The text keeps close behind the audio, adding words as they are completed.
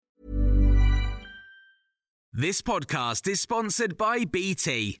This podcast is sponsored by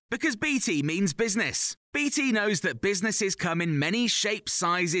BT, because BT means business. BT knows that businesses come in many shapes,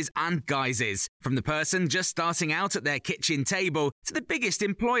 sizes and guises, from the person just starting out at their kitchen table to the biggest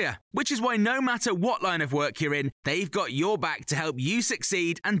employer, which is why no matter what line of work you're in, they've got your back to help you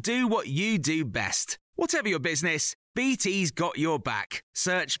succeed and do what you do best. Whatever your business, BT's got your back.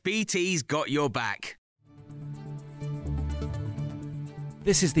 Search BT's got your back.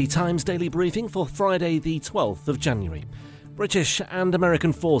 This is the Times Daily Briefing for Friday the 12th of January. British and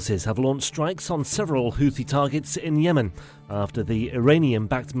American forces have launched strikes on several Houthi targets in Yemen after the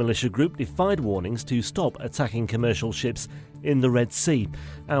Iranian-backed militia group defied warnings to stop attacking commercial ships in the Red Sea.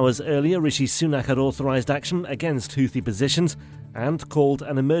 Hours earlier, Rishi Sunak had authorised action against Houthi positions and called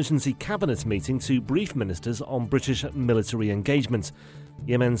an emergency cabinet meeting to brief ministers on British military engagement.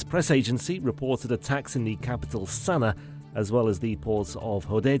 Yemen's press agency reported attacks in the capital Sana'a as well as the ports of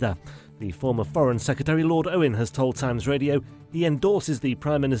Hodeidah. The former Foreign Secretary Lord Owen has told Times Radio he endorses the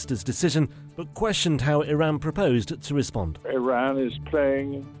Prime Minister's decision, but questioned how Iran proposed to respond. Iran is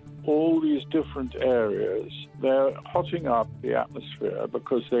playing all these different areas. They're hotting up the atmosphere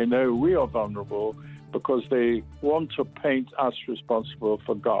because they know we are vulnerable, because they want to paint us responsible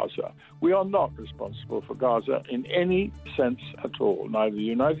for Gaza. We are not responsible for Gaza in any sense at all, neither the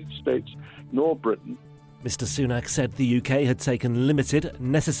United States nor Britain. Mr Sunak said the UK had taken limited,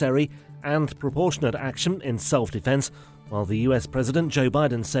 necessary and proportionate action in self-defence, while the US President Joe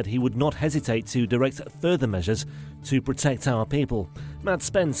Biden said he would not hesitate to direct further measures to protect our people. Matt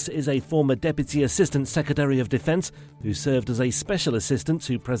Spence is a former Deputy Assistant Secretary of Defence who served as a special assistant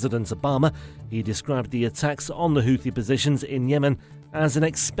to President Obama. He described the attacks on the Houthi positions in Yemen as an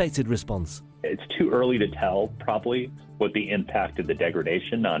expected response. It's too early to tell, probably, what the impact of the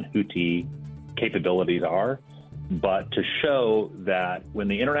degradation on Houthi capabilities are, but to show that when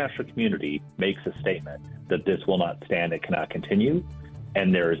the international community makes a statement that this will not stand, it cannot continue,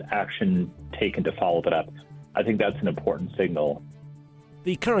 and there is action taken to follow that up, I think that's an important signal.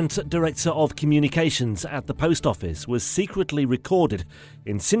 The current Director of Communications at the Post Office was secretly recorded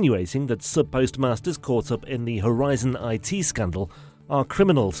insinuating that sub-postmasters caught up in the Horizon IT scandal are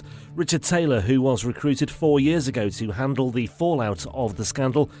criminals. Richard Taylor, who was recruited 4 years ago to handle the fallout of the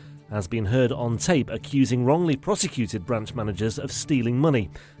scandal, has been heard on tape accusing wrongly prosecuted branch managers of stealing money.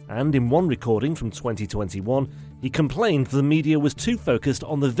 And in one recording from 2021, he complained the media was too focused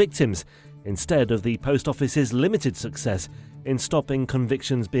on the victims instead of the Post Office's limited success in stopping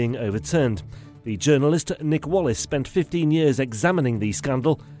convictions being overturned. The journalist Nick Wallace spent 15 years examining the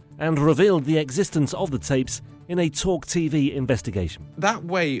scandal and revealed the existence of the tapes in a Talk TV investigation. That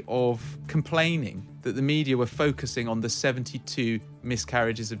way of complaining that the media were focusing on the 72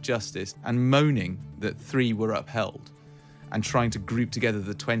 miscarriages of justice and moaning that 3 were upheld and trying to group together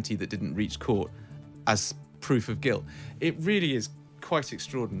the 20 that didn't reach court as proof of guilt, it really is quite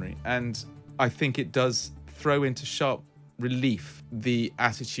extraordinary. And I think it does throw into sharp relief the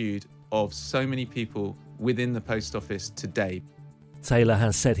attitude of so many people within the Post Office today. Taylor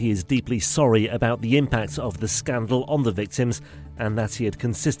has said he is deeply sorry about the impact of the scandal on the victims and that he had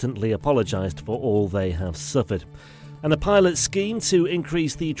consistently apologised for all they have suffered. And a pilot scheme to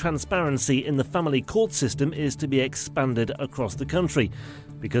increase the transparency in the family court system is to be expanded across the country.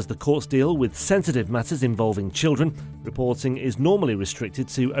 Because the courts deal with sensitive matters involving children, reporting is normally restricted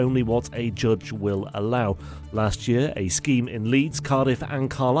to only what a judge will allow. Last year, a scheme in Leeds, Cardiff and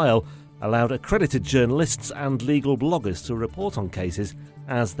Carlisle allowed accredited journalists and legal bloggers to report on cases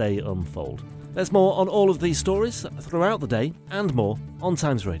as they unfold. There's more on all of these stories throughout the day and more on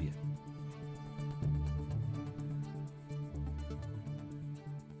Times Radio.